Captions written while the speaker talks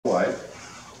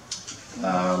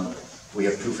We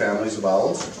have 2 families of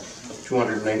owls.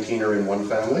 219 are in one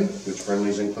family, which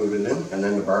Brimley's included in, and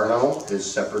then the barn owl is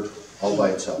separate all by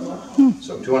itself.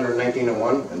 So 219 in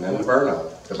one, and then the barn owl.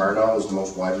 The barn owl is the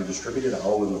most widely distributed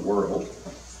owl in the world.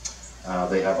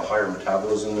 They have a higher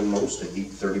metabolism than most. They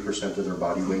eat 30% of their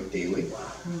body weight daily.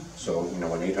 So, you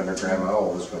know, an 800-gram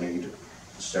owl is going to eat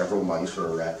several mice or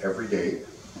a rat every day.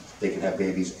 They can have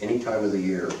babies any time of the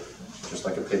year, just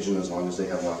like a pigeon, as long as they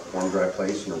have a warm, dry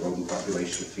place and a rodent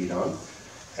population to feed on.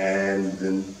 And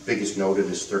the biggest noted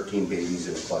is 13 babies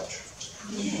in a clutch.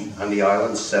 On the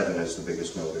island, 7 is the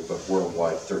biggest noted, but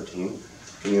worldwide 13.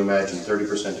 Can you imagine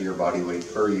 30% of your body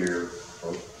weight per year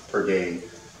or per day,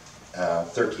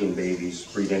 13 babies,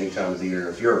 breed any time of the year?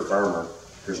 If you're a farmer,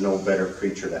 there's no better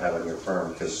creature to have on your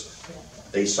farm because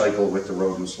they cycle with the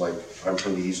rodents. Like I'm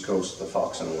from the East Coast, the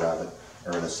fox and the rabbit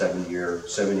are in a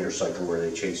 7-year cycle where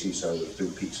they chase each other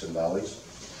through peaks and valleys.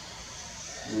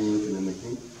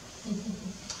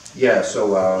 Yeah,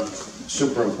 so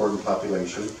super important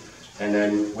population. And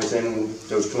then within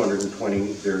those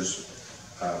 220, there's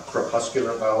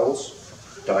crepuscular owls,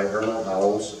 diurnal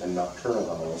owls, and nocturnal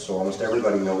owls. So almost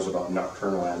everybody knows about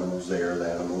nocturnal animals. They are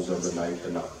the animals of the night, the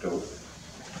nocto.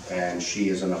 And she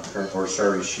is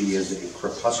she is a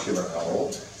crepuscular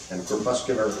owl. And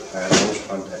crepuscular animals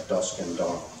hunt at dusk and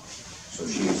dawn. So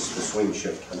she is the swing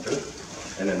shift hunter.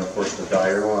 And then, of course, the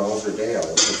diurnal owls are day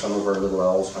owls. So some of our little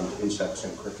owls hunt insects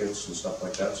and crickets and stuff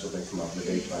like that, so they come out in the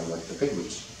daytime like the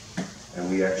pygmies. And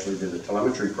we actually did a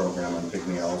telemetry program on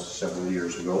pygmy owls several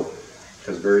years ago,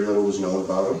 because very little was known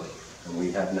about them. And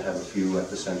we happened to have a few at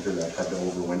the center that had to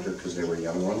overwinter because they were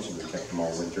young ones, and we kept them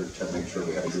all winter to make sure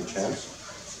we had a good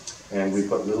chance. And we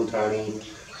put little tiny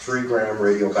 3-gram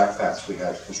radio backpacks we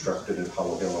had constructed in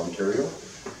Hollow Hill, Ontario,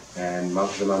 and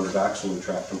mounted them on their backs, and we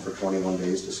tracked them for 21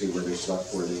 days to see where they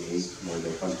slept, where they ate, where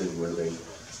they hunted, where they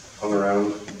hung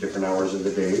around different hours of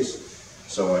the days.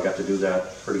 So I got to do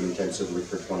that pretty intensively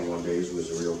for 21 days. It was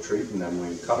a real treat. And then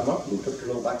we cut them up and took their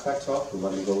little backpacks off and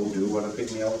let them go do what a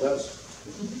pygmy owl does,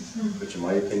 which in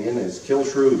my opinion is kill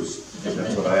shrews.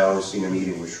 That's what I always seen them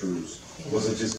eating, with shrews. Was it just